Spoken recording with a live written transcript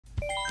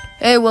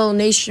Hey, Willow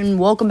Nation,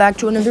 welcome back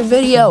to another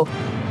video.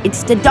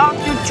 It's the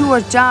Doctor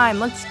Tour time.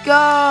 Let's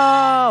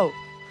go!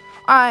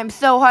 I'm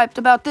so hyped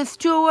about this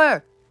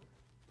tour.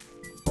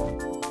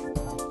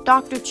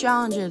 Doctor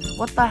challenges,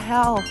 what the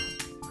hell?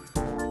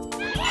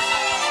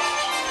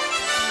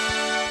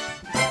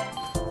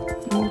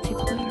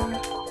 Multiplayer.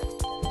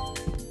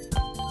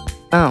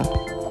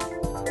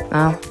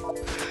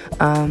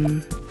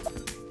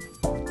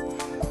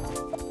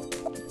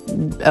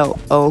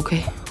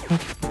 Okay.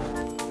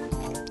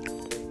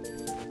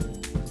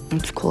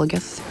 That's cool, I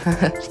guess.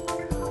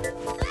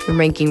 The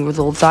ranking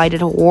results. I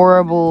did a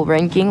horrible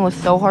ranking. It was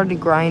so hard to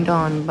grind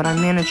on, but I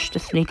managed to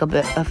sneak a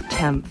bit of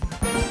 10th.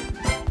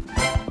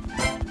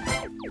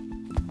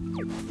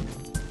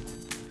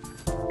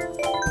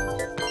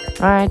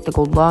 Alright, the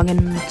gold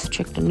login. Let's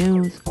check the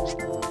news.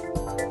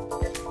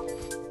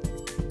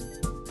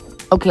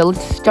 Okay,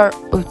 let's start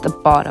with the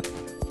bottom.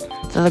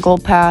 So the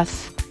gold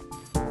pass.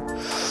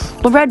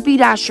 The red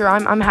beat Asher,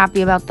 I'm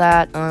happy about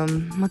that.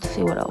 Let's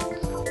see what else.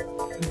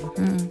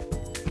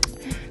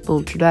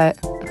 Blue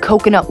Cadet, the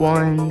coconut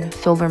one,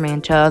 silver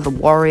manta, the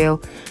Wario.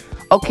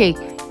 Okay,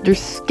 they're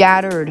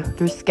scattered.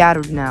 They're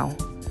scattered now.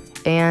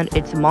 And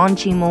it's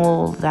Monty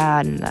Mole,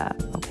 that and that.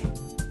 Okay.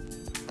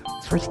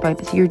 First pipe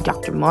is here.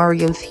 Dr.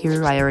 Mario's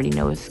here. I already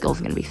know his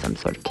skill's gonna be some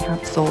sort of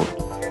capsule.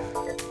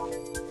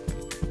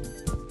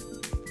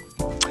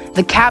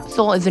 The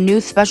capsule is a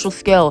new special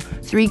skill.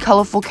 3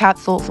 colorful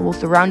capsules will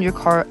surround your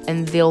cart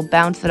and they'll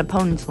bounce at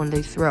opponents when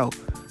they throw.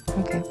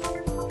 Okay.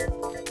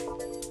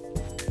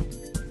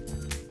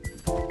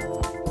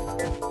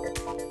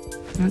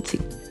 Let's see.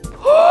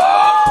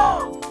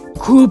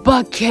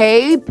 Koopa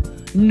Cape?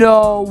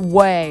 No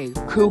way.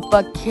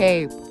 Koopa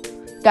Cape.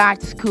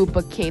 That's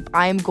Koopa Cape.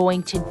 I am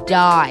going to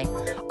die.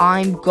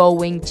 I'm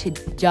going to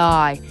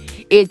die.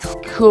 It's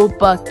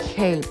Koopa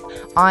Cape.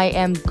 I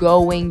am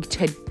going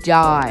to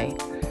die.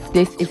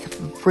 This is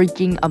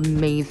freaking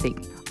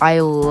amazing.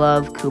 I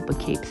love Koopa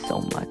Cape so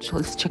much.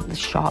 Let's check the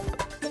shop.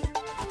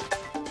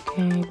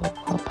 Okay,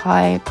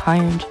 pie,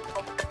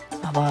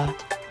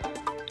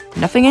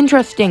 nothing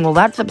interesting. Well,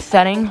 that's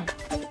upsetting.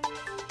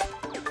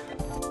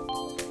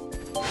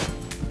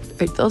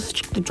 Wait, let's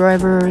check the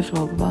drivers.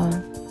 Blah, blah,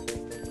 blah.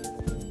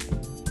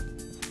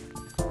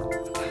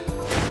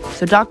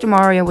 So, Dr.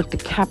 Mario with the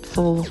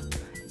capsule.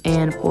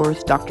 And, of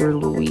course, Dr.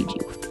 Luigi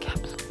with the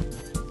capsule.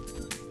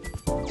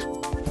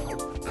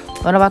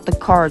 What about the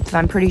cards?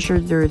 I'm pretty sure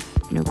there's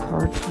no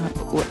cards.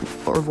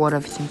 Or what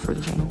I've seen for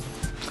the channel.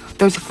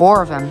 There's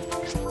 4 of them.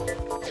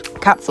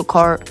 Capsule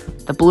cart.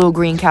 The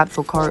blue-green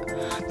capsule cart.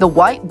 The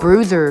white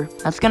bruiser,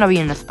 that's gonna be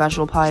in a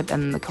special pipe,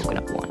 and the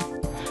coconut one.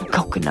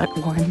 Coconut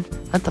one,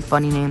 that's a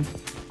funny name.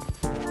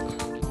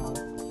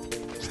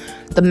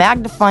 The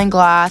magnifying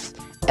glass,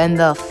 and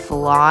the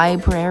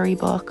flyberry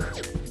book.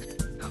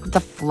 The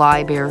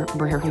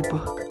flyberry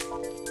book.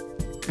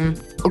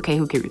 Okay,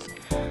 who cares?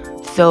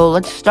 So,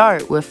 let's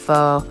start with,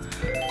 Fire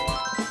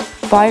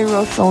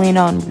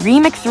Rosalina on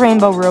Remix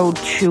Rainbow Road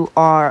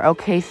 2R.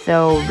 Okay,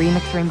 so,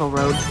 Remix Rainbow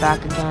Road's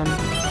back again.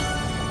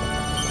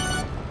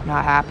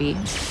 Not happy.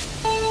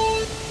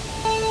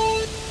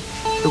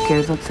 Who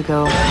cares? Let's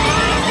go.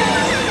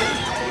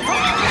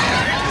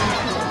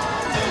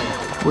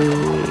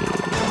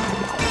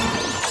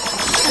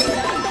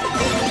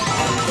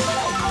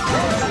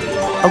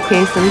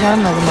 Okay, so we got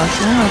another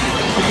mushroom.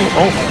 Okay,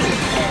 oh.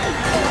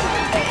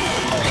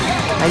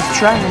 Nice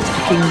try, Mr.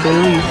 King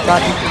Boo. You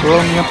thought you'd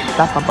blow me up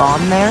like a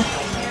bomb there?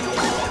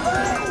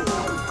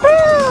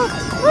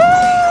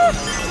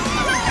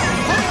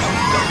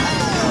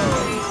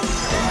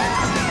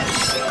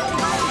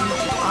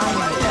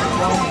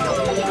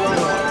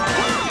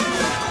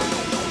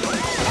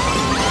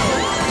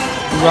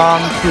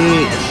 Wrong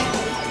peach.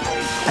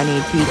 I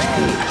need peach.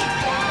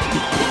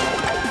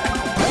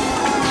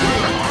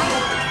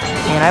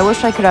 And I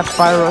wish I could have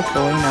Fire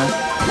Rosalina.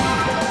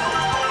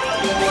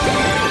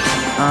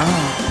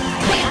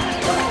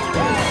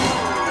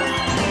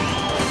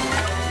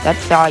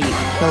 That's how you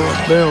kill a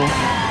Boo.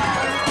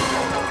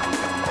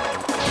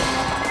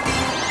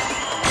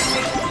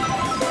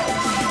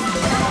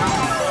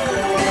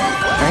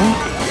 Right?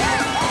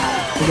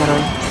 We gotta...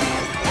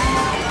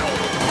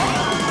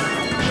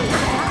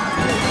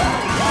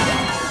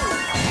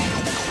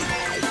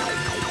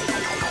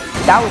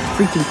 That was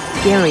freaking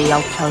scary,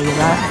 I'll tell you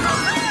that.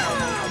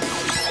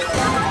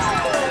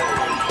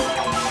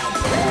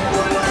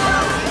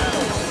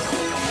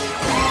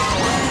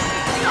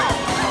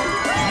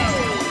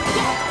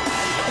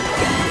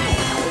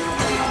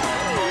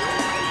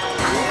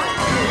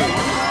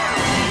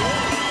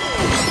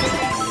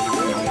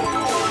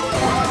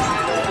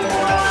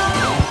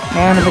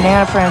 And a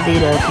banana frenzy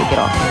to kick it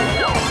off.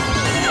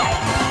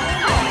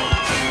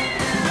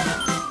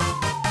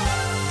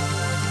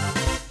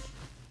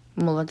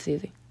 Well, that's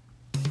easy.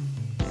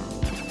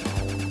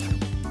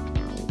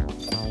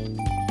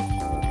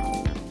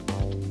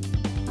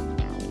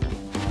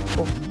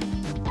 Cool.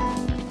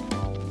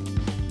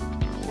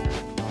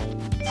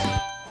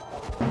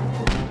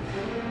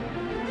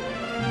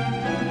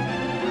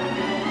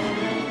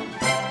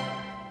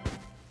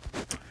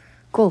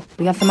 Cool.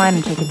 We got some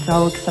item tickets, so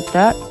I'll accept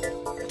that.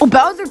 Oh,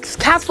 Bowser's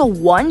Castle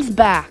 1's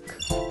back.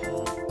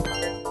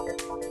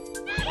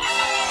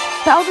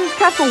 Bowser's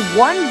Castle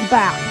 1's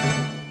back.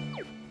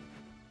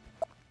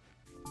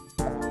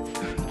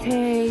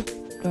 Okay.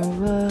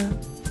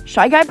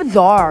 Shy Guy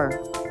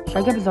Bazaar.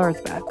 Shy Guy Bazaar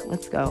is back.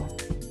 Let's go.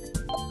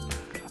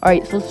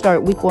 Alright, so let's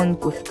start week 1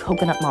 with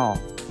Coconut Mall.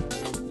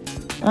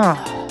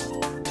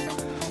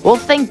 Well,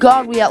 thank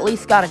God we at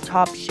least got a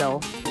top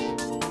shelf.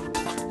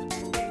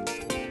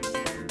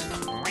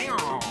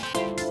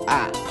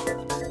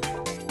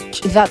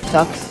 That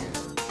sucks.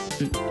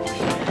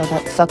 Oh,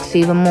 that sucks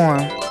even more.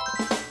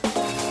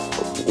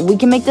 We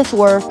can make this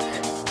work.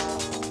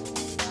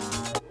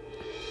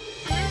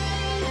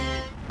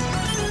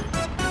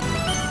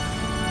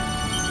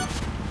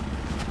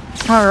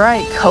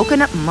 Alright,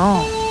 Coconut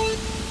Mall.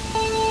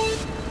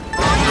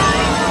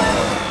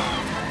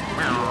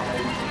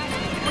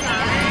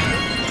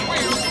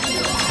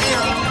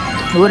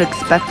 Who would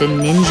expect a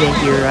ninja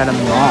here at a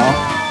mall?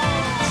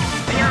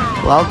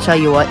 Well, I'll tell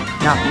you what,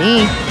 not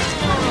me.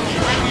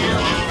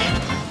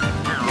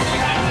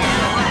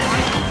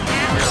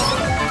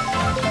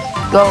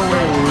 Go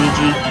away,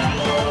 Luigi.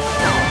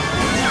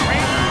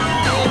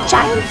 A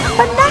giant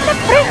banana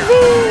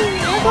frisbee!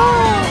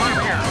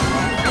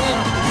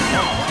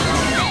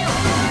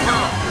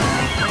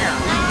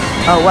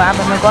 Oh, what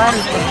happened to my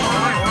glider station?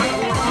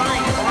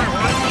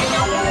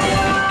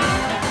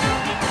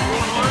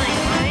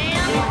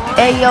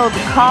 Hey, yo, the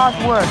car's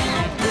work.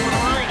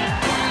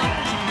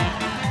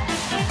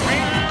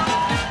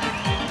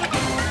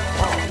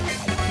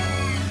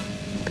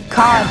 The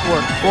car's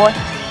work, boy.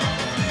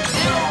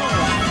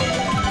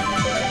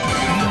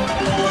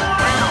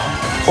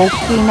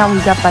 Okay, now we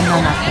got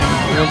banana thing.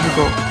 Here we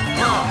go.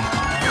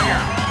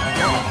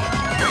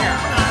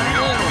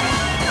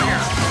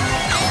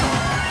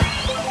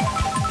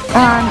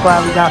 I'm glad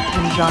we got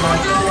pins on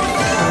us.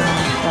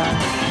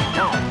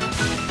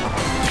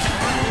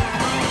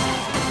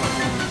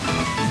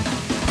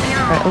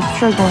 Alright, let's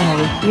try going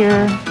over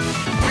here.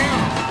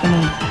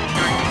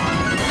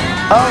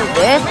 Oh,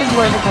 this is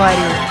where the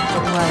glider is.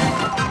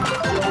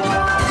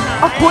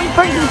 A point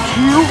for you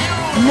too?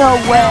 No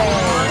way.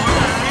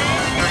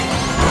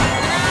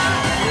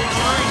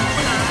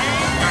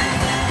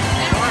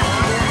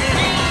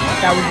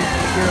 That was just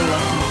pure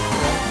luck.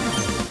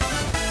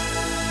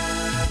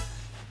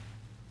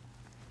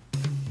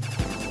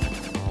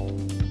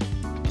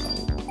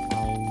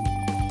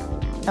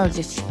 That was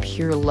just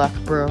pure luck,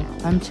 bro.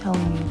 I'm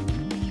telling you.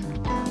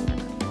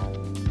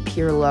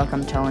 Pure luck,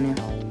 I'm telling you.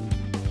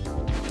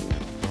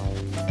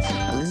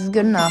 Well, this is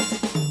good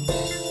enough.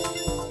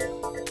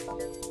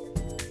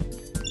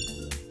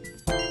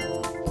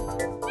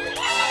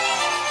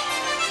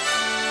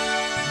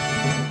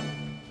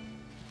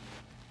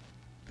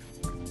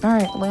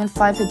 Alright, land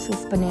 5 hits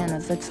with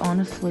bananas. That's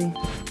honestly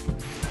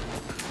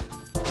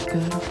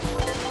good.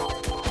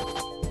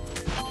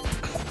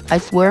 I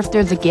swear if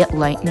there's a get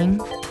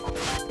lightning,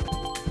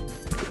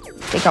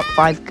 take out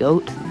 5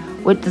 goats.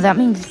 Wait, does that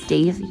mean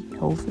Daisy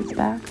Hills is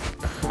back?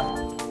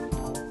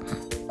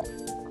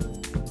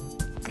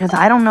 Because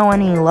I don't know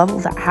any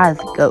levels that has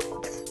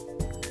goats.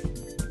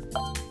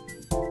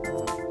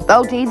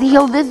 Oh, Daisy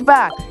Hills is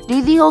back!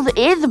 Daisy Hills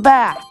is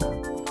back!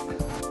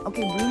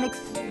 Okay, remix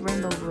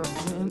Rainbow Road.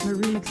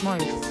 Remix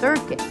Mario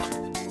Circuit.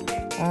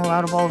 Well,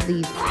 out of all of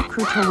these,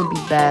 Cruto would be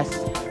best.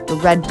 The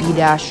Red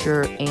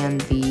B-Dasher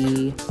and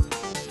the...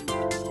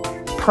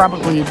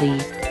 probably the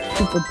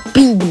Super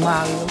Big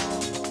Mario.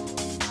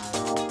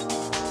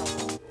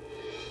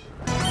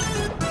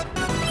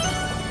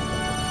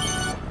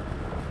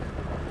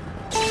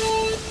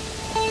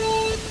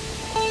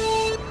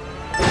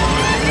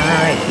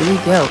 Alright, here we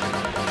go.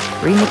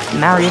 Remix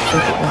Mario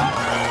Circuit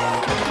 1.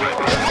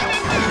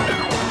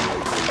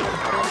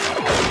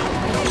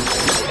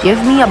 Give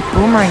me a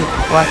boomerang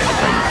plus,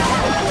 please.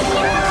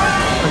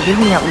 Or give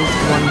me at least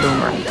 1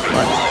 boomerang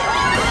plus.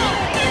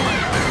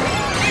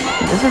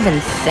 This is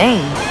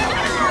insane.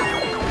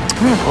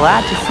 I'm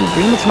glad to see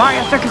Remix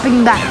Mario Circuit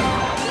bringing back.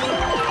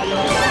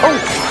 Oh,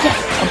 yes,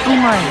 a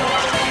boomerang.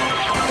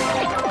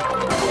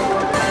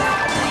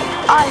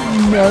 I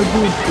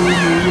never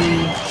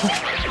boomerang.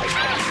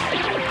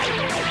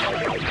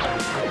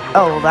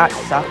 Oh, that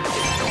sucks.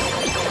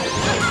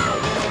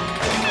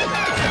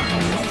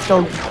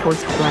 Still, of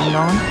course, grind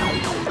on.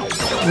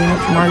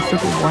 Remix Mario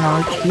Circuit 1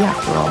 RT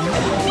after all.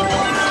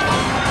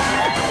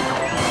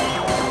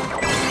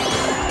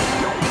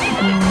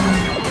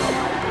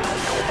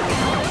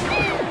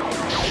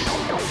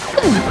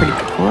 This is a pretty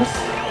good course.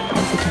 If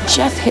I can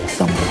just hit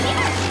something.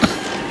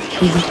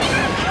 Easy.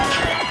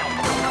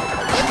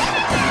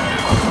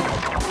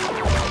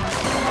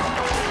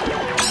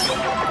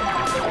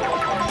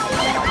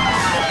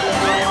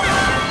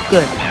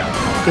 Good.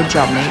 Good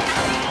job, mate.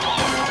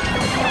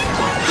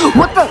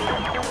 What the?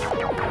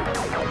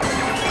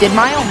 Did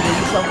my own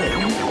weasel hit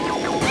me?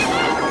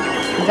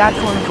 That's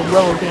one of the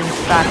Willow game's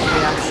fast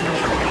reactions.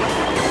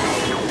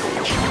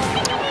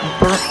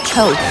 Burnt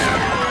toast.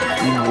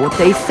 You know what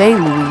they say,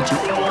 Luigi.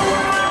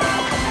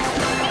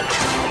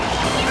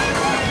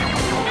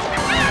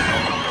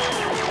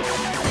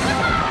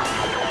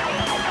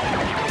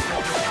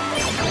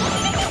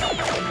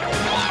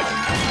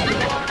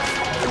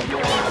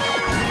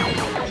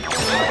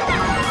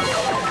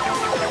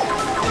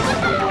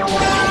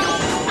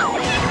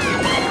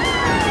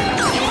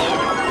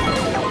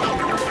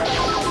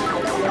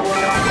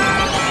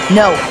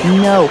 No,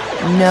 no,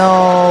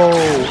 no.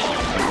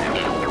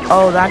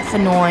 Oh, that's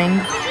annoying.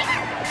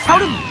 How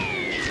did...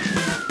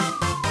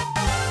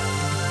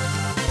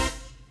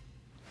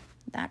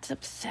 That's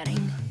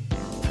upsetting.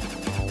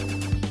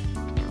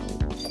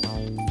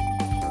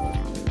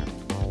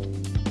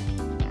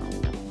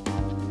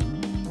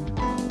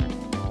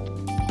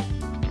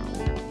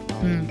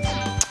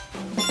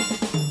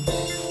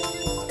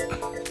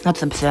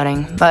 That's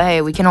upsetting. But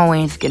hey, we can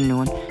always get a new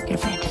one. Get a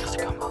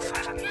fantastic combo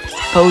 5.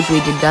 Suppose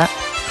we did that.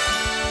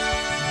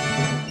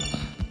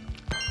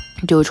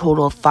 Do a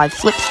total of 5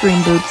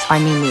 slipstream boots. I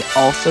mean, we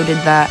also did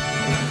that.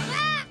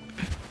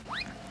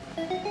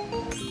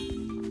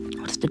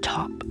 What's the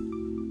top?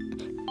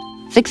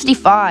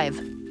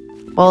 65.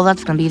 Well,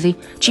 that's gonna be easy.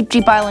 Cheap,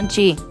 cheap Island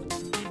Chi.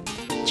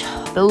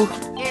 Boo.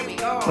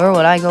 Where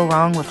would I go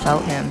wrong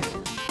without him?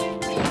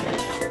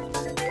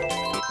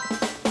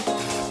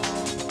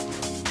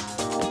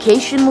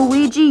 Vacation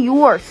Luigi,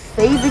 you are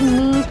saving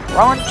me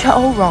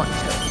Toronto.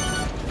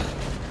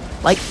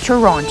 Like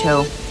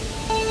Toronto.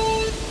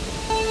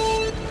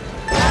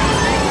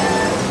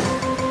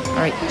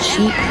 Alright,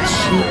 cheap,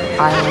 cheap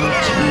Island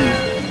Chi.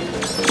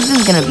 This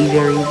is gonna be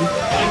very easy.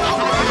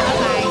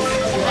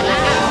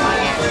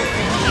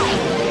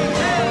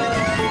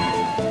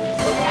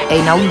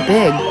 Hey, now we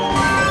big.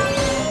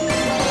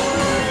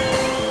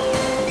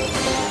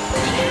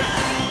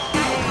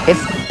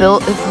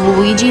 If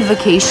Luigi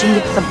Vacation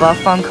gets the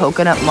buff on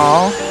Coconut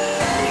Mall,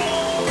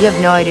 you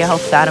have no idea how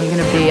sad I'm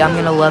gonna be. I'm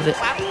gonna love it.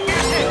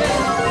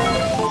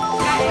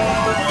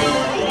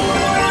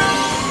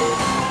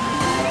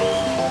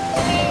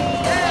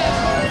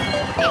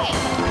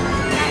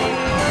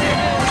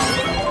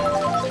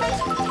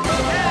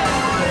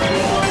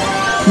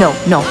 No,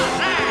 no.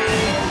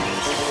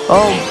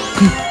 Oh,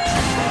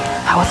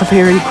 that was a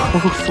very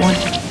close one.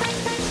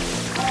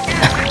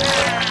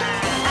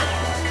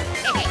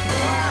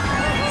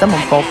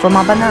 Someone fall for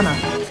my banana.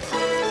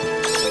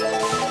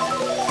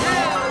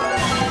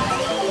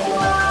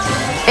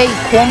 Hey,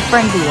 corn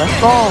frenzy, let's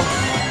go.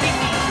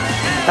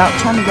 About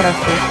time to get our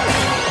first.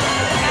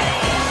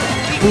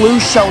 Blue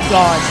shell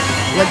dodge.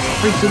 Let's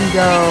freaking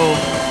go.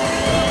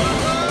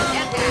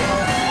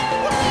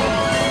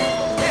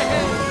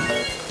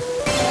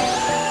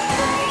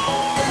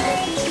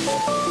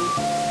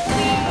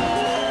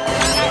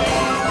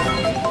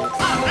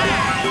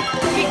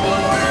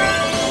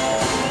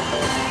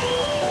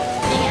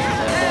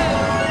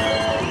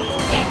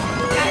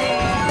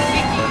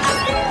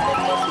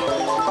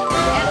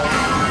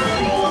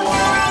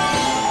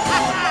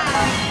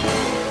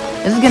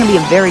 This is going to be a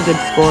very good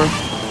score.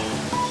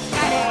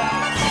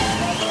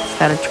 Just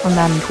gotta turn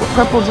that into a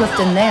purple drift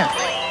in there.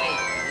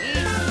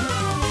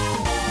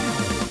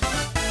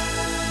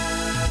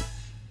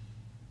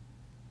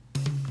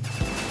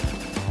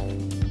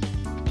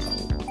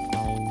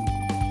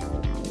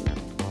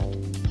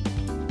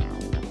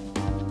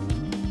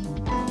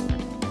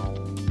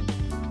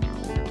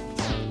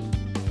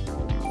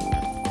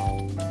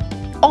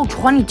 Oh,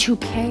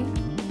 22K?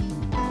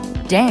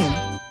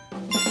 Dang.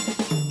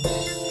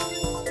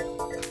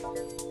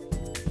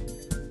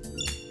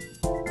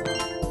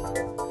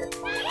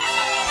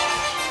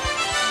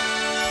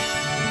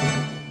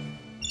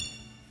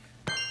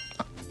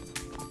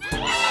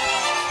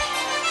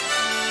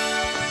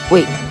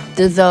 Wait,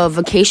 does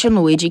Vacation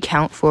Luigi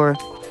count for...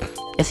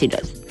 Yes, he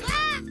does.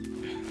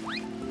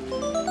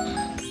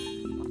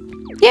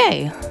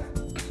 Yay!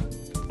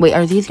 Wait,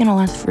 are these gonna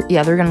last for...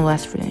 Yeah, they're gonna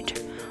last for nature.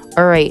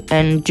 Alright,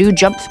 and do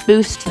jumps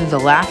boost to the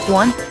last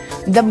one.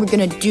 Then we're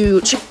gonna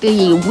check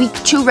the week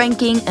 2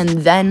 ranking, and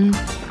then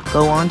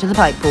go on to the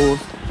pipe pools.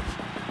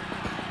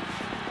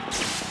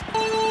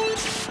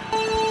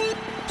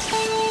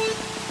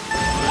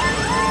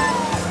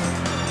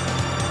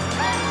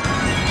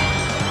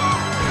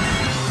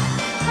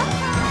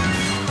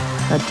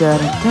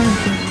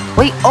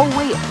 Wait, oh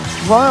wait,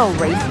 Royal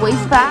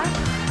Raceway's back?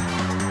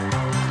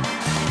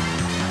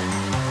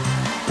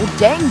 Well,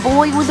 dang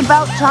boy, it was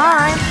about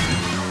time.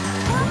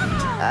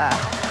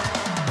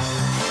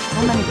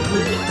 How many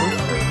people?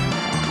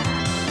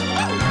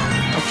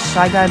 Like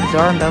Shy Guy,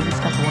 Bizarre, and Belgian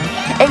Stuff 1.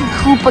 And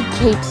Koopa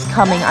Cape's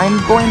coming. I'm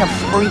going to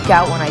freak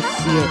out when I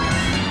see it.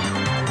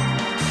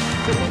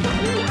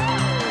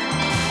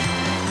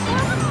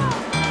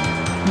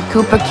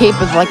 Koopa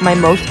Cape is like my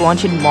most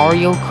wanted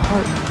Mario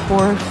Kart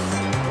course.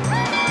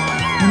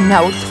 And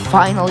now it's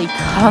finally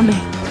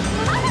coming.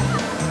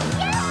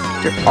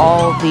 After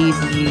all these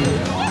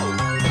years.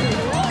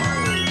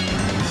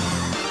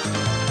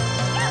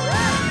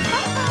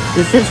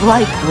 This is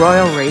like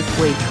Royal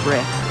Raceway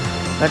Trick,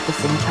 but at the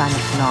same time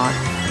it's not.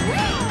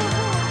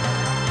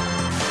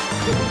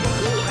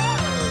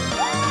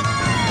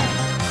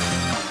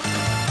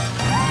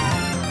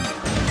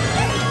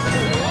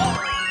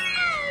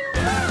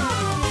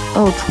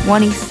 Oh,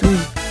 23.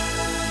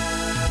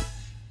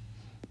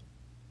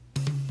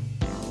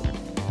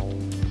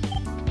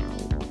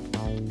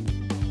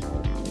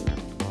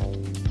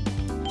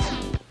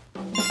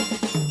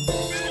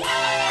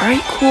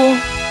 Alright, cool.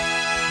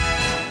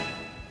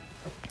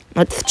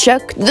 Let's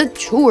check the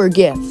tour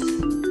gifts.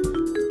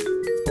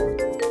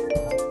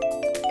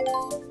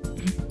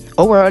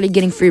 Oh, we're already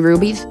getting free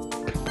rubies.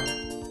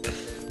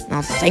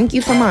 Now, thank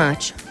you so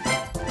much.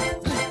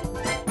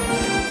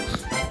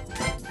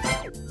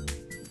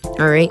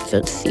 Alright, so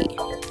let's see.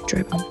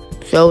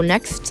 So,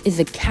 next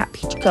is a Cat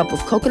Peach Cup with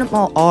Coconut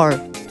Mall R.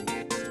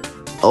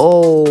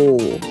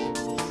 Oh.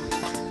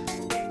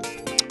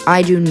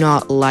 I do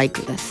not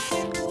like this.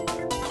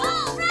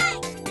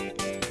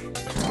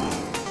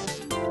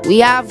 We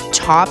have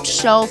Top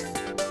Shelf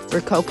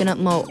for Coconut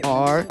Mo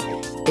R.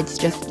 It's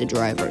just the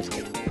drivers.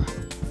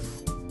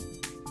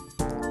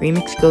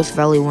 Remix Ghost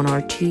Valley 1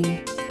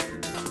 RT.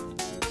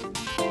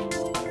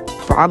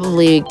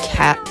 Probably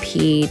Cat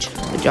Peach,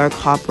 the Dark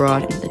Hop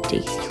Rod, and the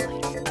Daisy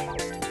Light.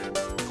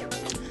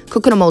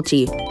 Coconut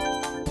Multi.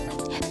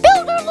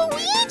 Builder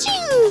Luigi!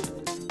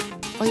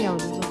 Oh yeah,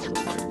 there's also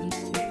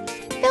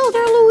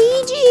Builder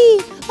Luigi!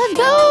 Let's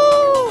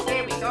go!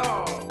 There we go.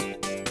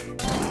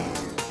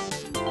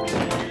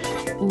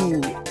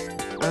 Ooh.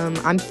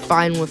 I'm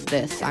fine with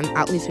this.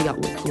 At least we got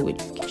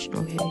Luigi.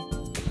 Okay.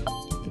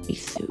 Let me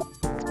see.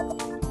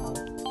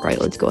 Right,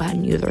 let's go ahead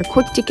and use our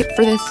quick ticket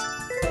for this.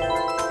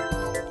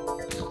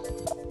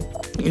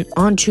 And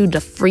onto the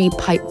free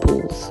pipe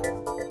pools.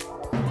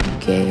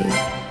 Okay,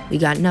 we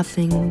got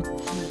nothing.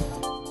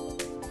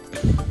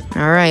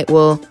 Alright,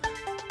 well,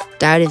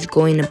 that is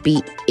going to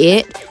be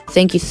it.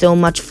 Thank you so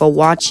much for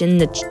watching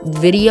the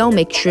video.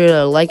 Make sure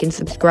to like and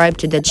subscribe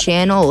to the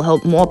channel. It'll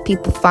help more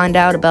people find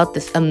out about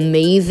this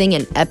amazing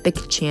and epic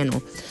channel.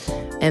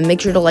 And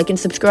make sure to like and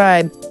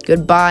subscribe.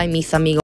 Goodbye, mis amigos.